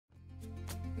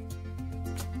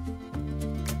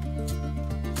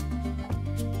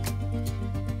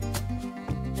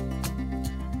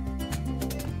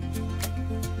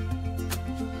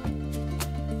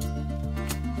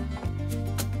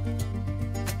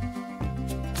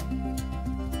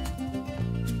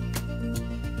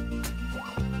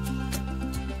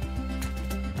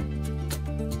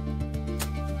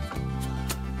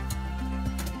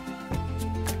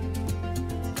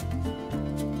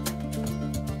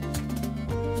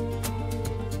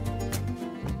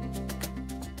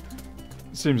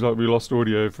seems like we lost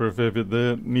audio for a fair bit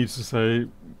there. Needs to say,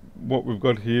 what we've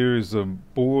got here is a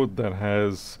board that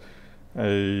has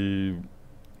a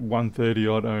 130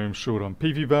 odd ohm short on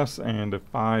PP bus and a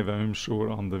 5 ohm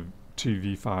short on the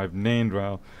 2V5 NAND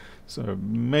rail. So it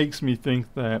makes me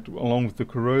think that along with the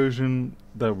corrosion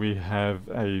that we have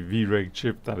a VREG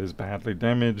chip that is badly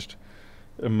damaged,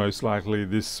 and most likely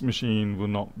this machine will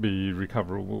not be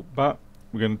recoverable. But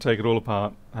we're going to take it all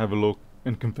apart, have a look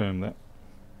and confirm that.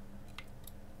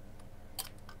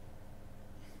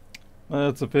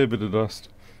 That's a fair bit of dust.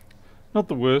 Not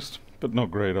the worst, but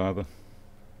not great either.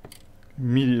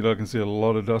 Immediately I can see a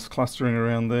lot of dust clustering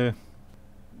around there.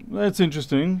 That's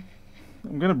interesting.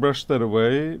 I'm going to brush that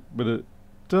away, but it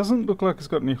doesn't look like it's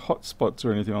got any hot spots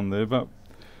or anything on there, but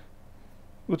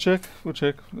we'll check.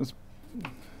 Let's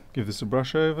give this a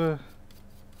brush over.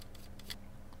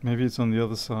 Maybe it's on the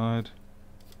other side.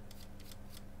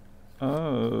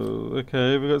 Oh,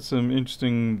 okay, we've got some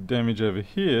interesting damage over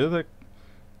here. That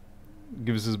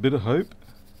gives us a bit of hope.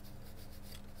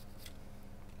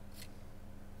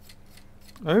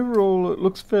 Overall, it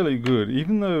looks fairly good.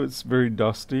 Even though it's very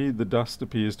dusty, the dust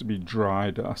appears to be dry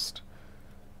dust.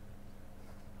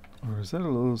 Or is that a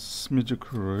little smidge of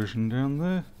corrosion down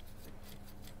there?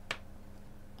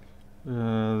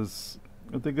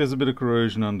 I think there's a bit of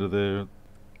corrosion under there.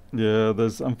 Yeah,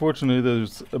 unfortunately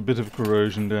there's a bit of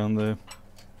corrosion down there.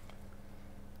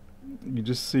 You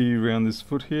just see around this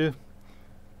foot here,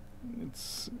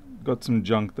 it's got some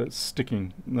junk that's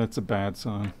sticking, and that's a bad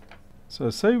sign. So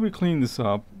say we clean this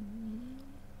up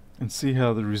and see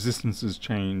how the resistances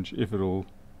change, if at all.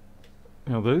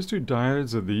 Now those two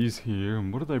diodes are these here,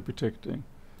 and what are they protecting?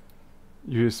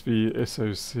 USB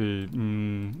SOC.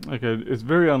 Okay, it's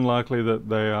very unlikely that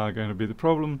they are going to be the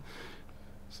problem.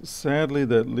 So sadly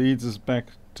that leads us back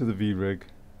to the VREG.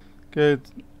 Okay,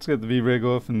 let's get the VREG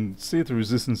off and see if the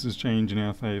resistances change in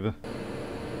our favour.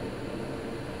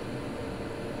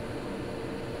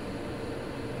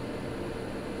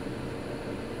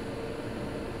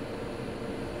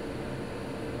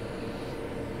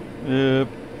 Yep,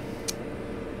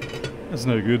 that's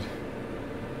no good.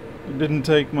 It didn't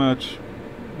take much,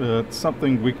 but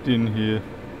something wicked in here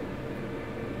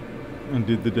and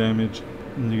did the damage.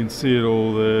 And you can see it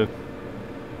all there,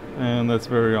 and that's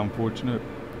very unfortunate.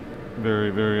 Very,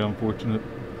 very unfortunate.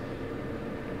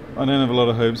 I don't have a lot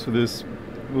of hopes for this.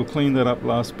 We'll clean that up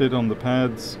last bit on the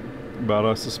pads, but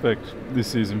I suspect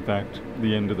this is in fact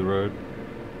the end of the road.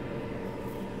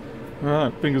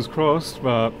 Alright, fingers crossed,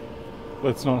 but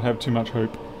let's not have too much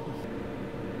hope.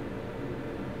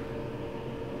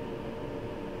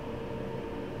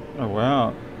 Oh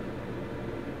wow.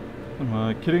 Am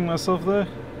I kidding myself there?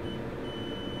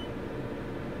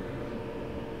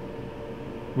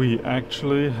 We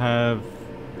actually have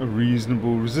a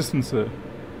reasonable resistance there.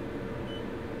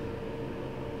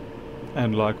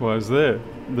 And likewise there.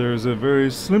 There is a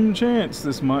very slim chance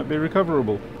this might be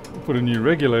recoverable. We'll put a new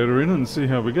regulator in and see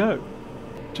how we go.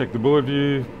 Check the board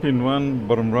view, pin 1,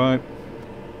 bottom right.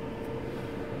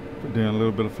 Put down a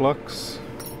little bit of flux.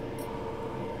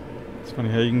 It's funny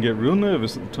how you can get real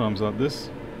nervous at times like this.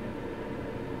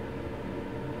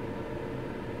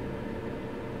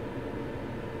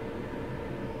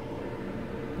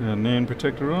 Our NAND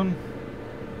protector on.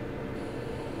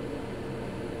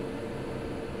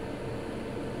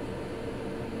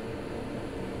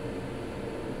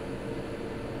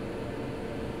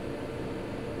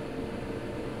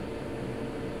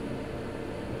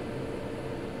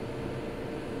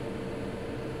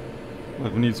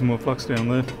 Like we need some more flux down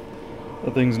there.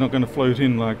 That thing's not going to float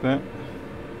in like that.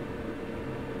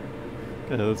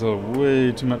 Okay, that's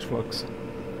way too much flux.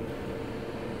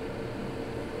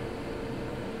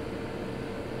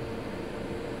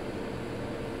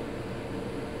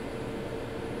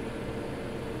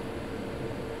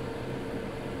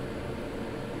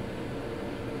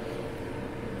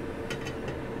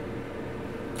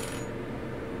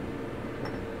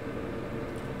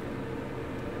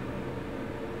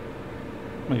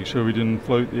 Make sure we didn't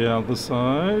float the other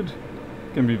side.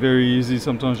 It can be very easy,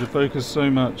 sometimes you focus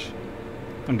so much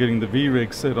on getting the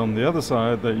VREG set on the other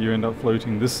side that you end up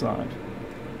floating this side.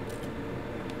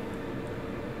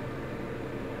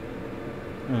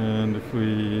 And if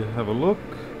we have a look,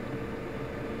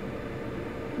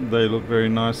 they look very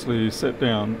nicely set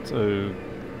down, so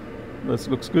that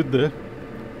looks good there.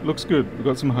 Looks good, we've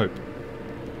got some hope.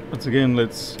 Once again,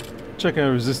 let's check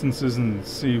our resistances and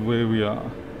see where we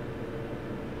are.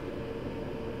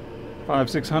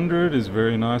 5600 is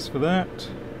very nice for that.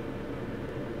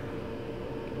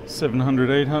 700,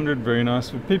 800, very nice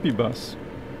for PP bus.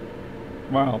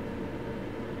 Wow.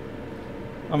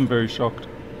 I'm very shocked.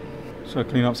 So I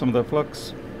clean up some of that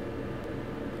flux,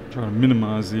 try to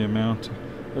minimize the amount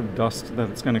of dust that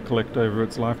it's going to collect over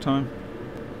its lifetime.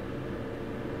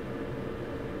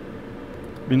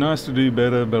 Be nice to do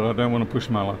better, but I don't want to push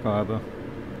my luck either.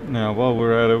 Now while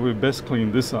we're at it, we best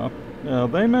clean this up. Now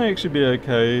they may actually be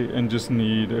okay and just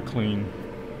need a clean.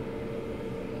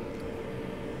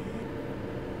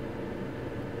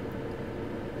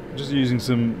 Just using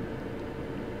some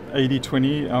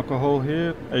 80-20 alcohol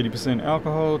here, 80%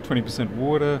 alcohol, 20%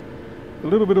 water. A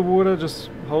little bit of water just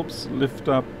helps lift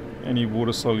up any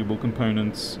water soluble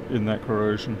components in that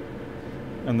corrosion.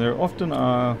 And there often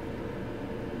are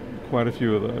quite a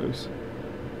few of those.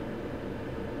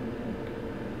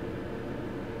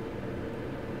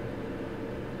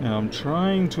 Now I'm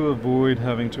trying to avoid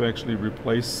having to actually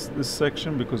replace this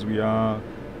section because we are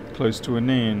close to a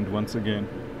NAND once again.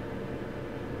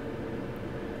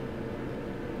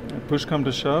 Push come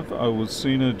to shove, I will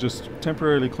sooner just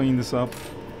temporarily clean this up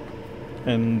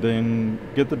and then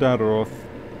get the data off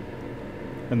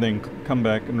and then come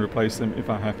back and replace them if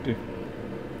I have to.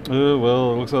 Oh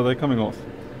well, it looks like they're coming off.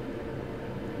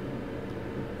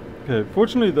 Okay,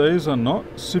 fortunately those are not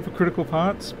super critical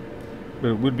parts, but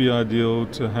it would be ideal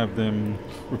to have them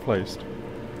replaced.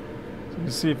 So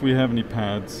let's see if we have any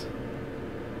pads.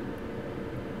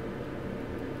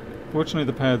 Fortunately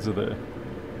the pads are there.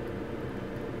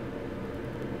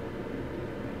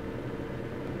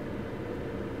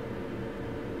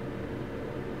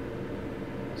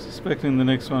 Suspecting the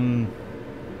next one.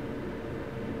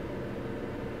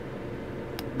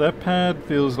 That pad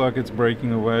feels like it's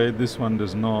breaking away, this one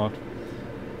does not.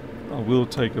 I will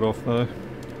take it off though.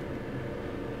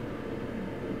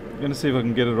 I'm going to see if I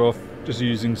can get it off just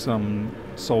using some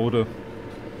solder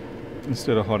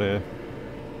instead of hot air.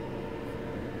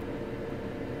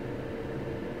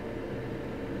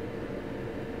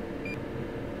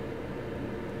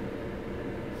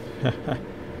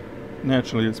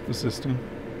 Naturally it's persisting.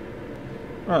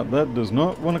 Right, that does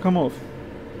not want to come off.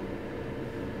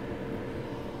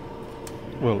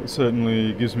 Well, it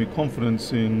certainly gives me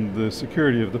confidence in the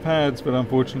security of the pads, but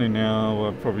unfortunately now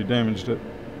I've probably damaged it.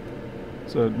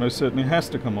 So it most certainly has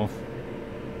to come off.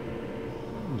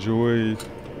 Joy.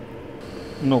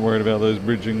 I'm not worried about those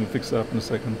bridging, we'll fix that up in a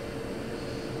second.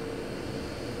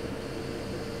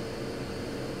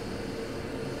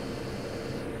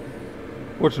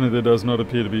 Fortunately there does not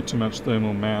appear to be too much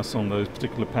thermal mass on those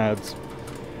particular pads,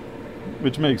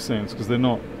 which makes sense because they're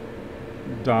not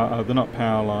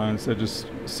power lines, they're just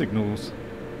signals.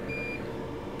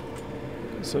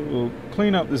 So we'll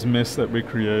clean up this mess that we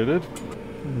created.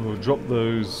 We'll drop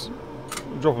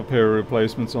a pair of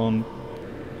replacements on.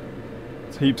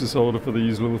 It's heaps of solder for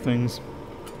these little things.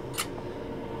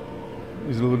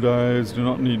 These little diodes do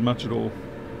not need much at all.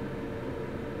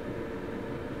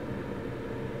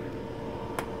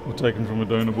 We'll take them from a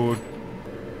donor board.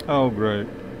 Oh great,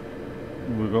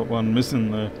 we've got one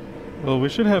missing there. Well, we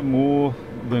should have more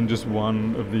than just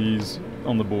one of these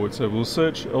on the board, so we'll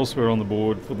search elsewhere on the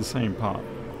board for the same part.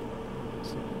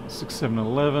 So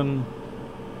 6711,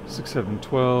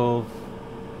 6712,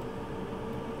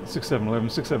 6711,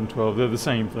 6712, they're the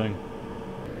same thing.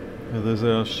 Now there's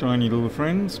our shiny little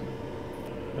friends.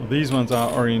 Now these ones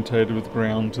are orientated with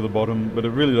ground to the bottom, but it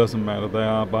really doesn't matter, they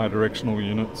are bidirectional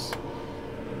units.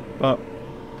 But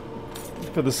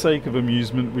for the sake of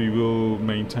amusement, we will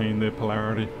maintain their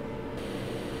polarity.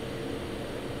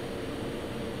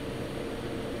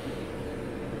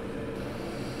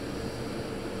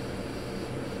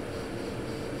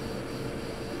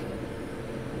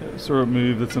 Saw it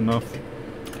move, that's enough.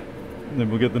 And then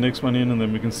we'll get the next one in and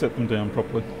then we can set them down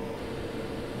properly.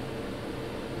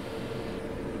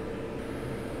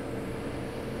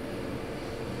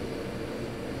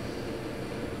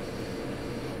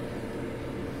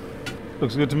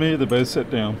 Looks good to me, they're both set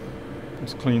down.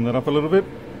 Let's clean that up a little bit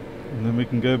and then we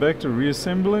can go back to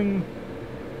reassembling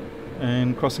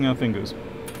and crossing our fingers.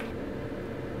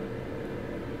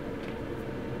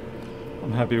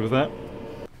 I'm happy with that.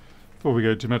 Before we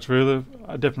go too much further,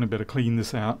 I definitely better clean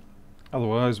this out.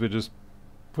 Otherwise we're just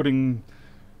putting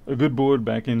a good board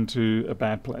back into a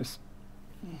bad place.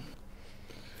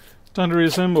 It's time to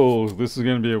reassemble. This is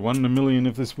going to be a 1 in a million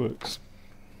if this works.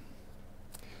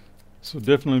 This will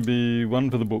definitely be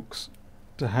one for the books.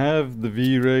 To have the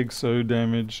V-Reg so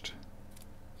damaged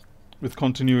with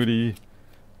continuity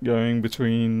going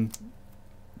between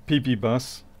PP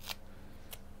bus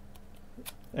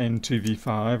and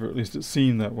 2V5, or at least it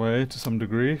seemed that way to some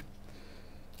degree.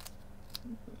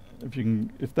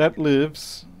 If that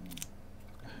lives,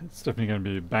 it's definitely going to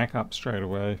be a backup straight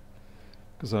away,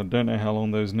 because I don't know how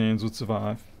long those NANDs would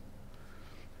survive.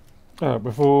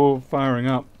 Before firing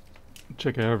up,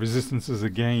 check our resistances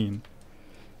again.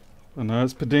 I know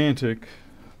it's pedantic,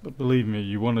 but believe me,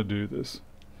 you want to do this.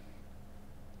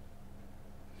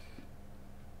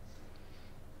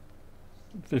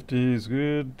 $50 is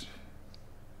good.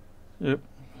 Yep.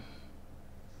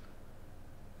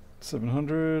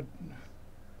 700,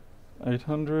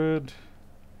 800.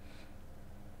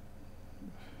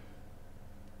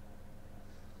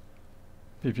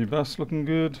 PP bus looking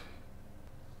good.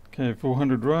 Okay,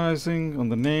 400 rising on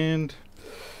the NAND.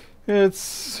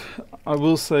 I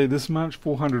will say this much,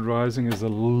 400 rising is a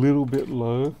little bit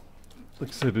low. Like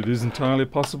I said, it is entirely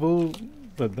possible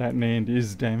that that NAND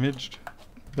is damaged.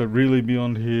 But really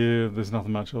beyond here, there's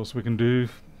nothing much else we can do.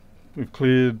 We've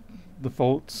cleared the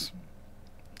faults.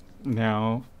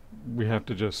 Now we have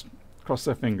to just cross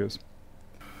our fingers.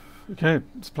 Okay,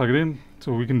 let's plug it in. That's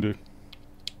all we can do.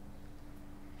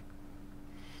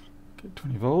 Okay,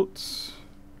 20 volts.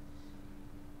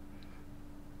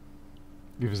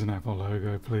 Give us an Apple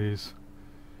logo, please.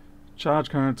 Charge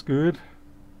current's good.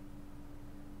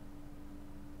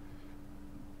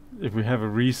 If we have a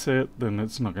reset, then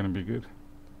it's not going to be good.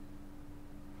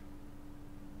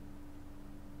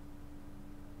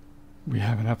 We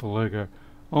have an Apple logo.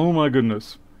 Oh my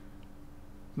goodness.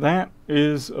 That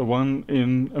is a 1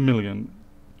 in a million.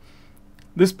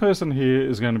 This person here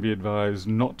is going to be advised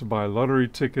not to buy lottery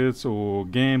tickets or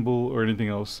gamble or anything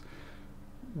else.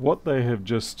 What they have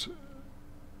just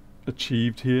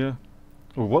achieved here,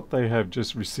 or what they have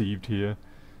just received here,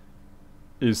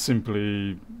 is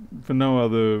simply, for no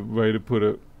other way to put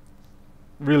it,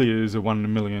 really is a 1 in a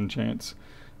million chance.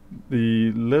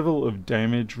 The level of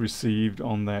damage received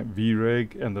on that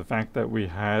VREG and the fact that we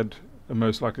had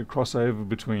most like a crossover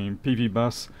between PV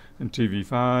bus and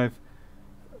 2V5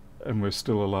 and we're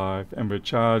still alive and we're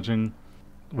charging,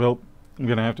 well, I'm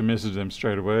going to have to message them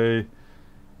straight away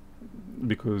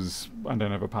because I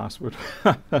don't have a password.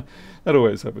 That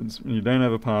always happens. When you don't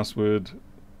have a password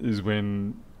is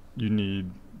when you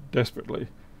need desperately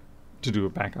to do a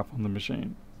backup on the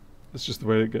machine. That's just the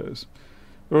way it goes.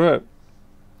 Alright.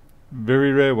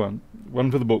 Very rare one.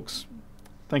 One for the books.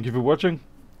 Thank you for watching.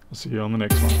 I'll see you on the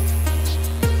next one.